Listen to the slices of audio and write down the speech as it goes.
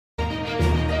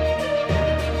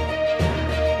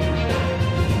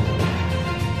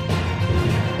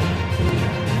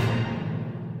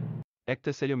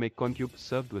Actor Sello Maake KaNcube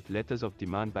served with letters of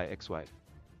demand by ex-wife.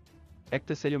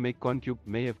 Actor Sello Maake KaNcube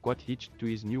may have got hitched to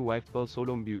his new wife Pearl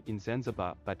Solo Mbewe in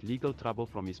Zanzibar, but legal trouble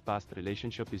from his past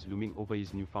relationship is looming over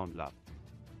his newfound love.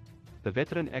 The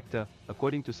veteran actor,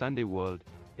 according to Sunday World,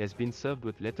 has been served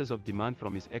with letters of demand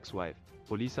from his ex-wife,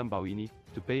 Palesa Mboweni,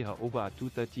 to pay her over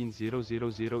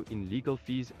 $213,000 in legal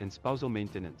fees and spousal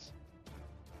maintenance,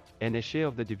 and a share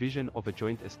of the division of a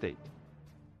joint estate.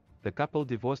 The couple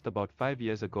divorced about 5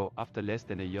 years ago after less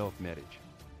than a year of marriage.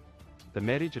 The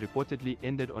marriage reportedly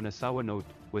ended on a sour note,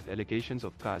 with allegations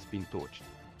of cars being torched.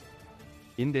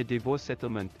 In their divorce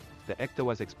settlement, the actor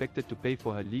was expected to pay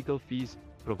for her legal fees,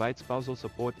 provide spousal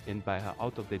support and buy her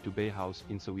out of their Dube house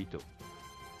in Soweto.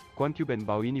 KaNcube and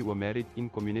Mboweni were married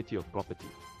in community of property.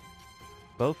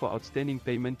 Bill for outstanding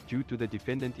payment due to the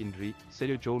defendant in re.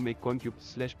 Sello Maake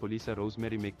KaNcube / Palesa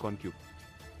Rosemary Maake KaNcube.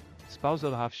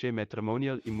 Spousal half-share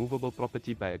matrimonial immovable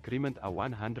property by agreement are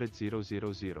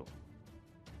 100,000.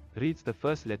 Reads the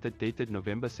first letter dated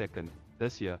November 2nd,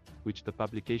 this year, which the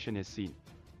publication has seen.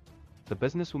 The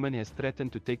businesswoman has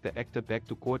threatened to take the actor back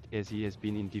to court as he has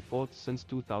been in default since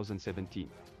 2017.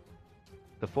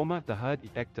 The former The Heard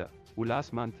actor, who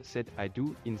last month said "I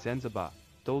do" in Zanzibar,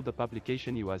 told the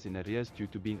publication he was in arrears due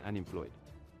to being unemployed.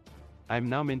 "I'm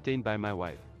now maintained by my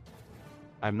wife.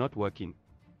 I'm not working.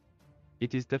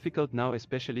 It is difficult now,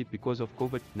 especially because of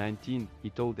COVID-19,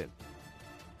 he told them.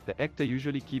 The actor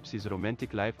usually keeps his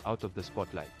romantic life out of the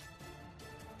spotlight.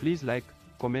 Please like,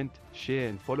 comment, share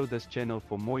and follow this channel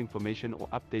for more information or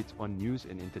updates on news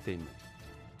and entertainment.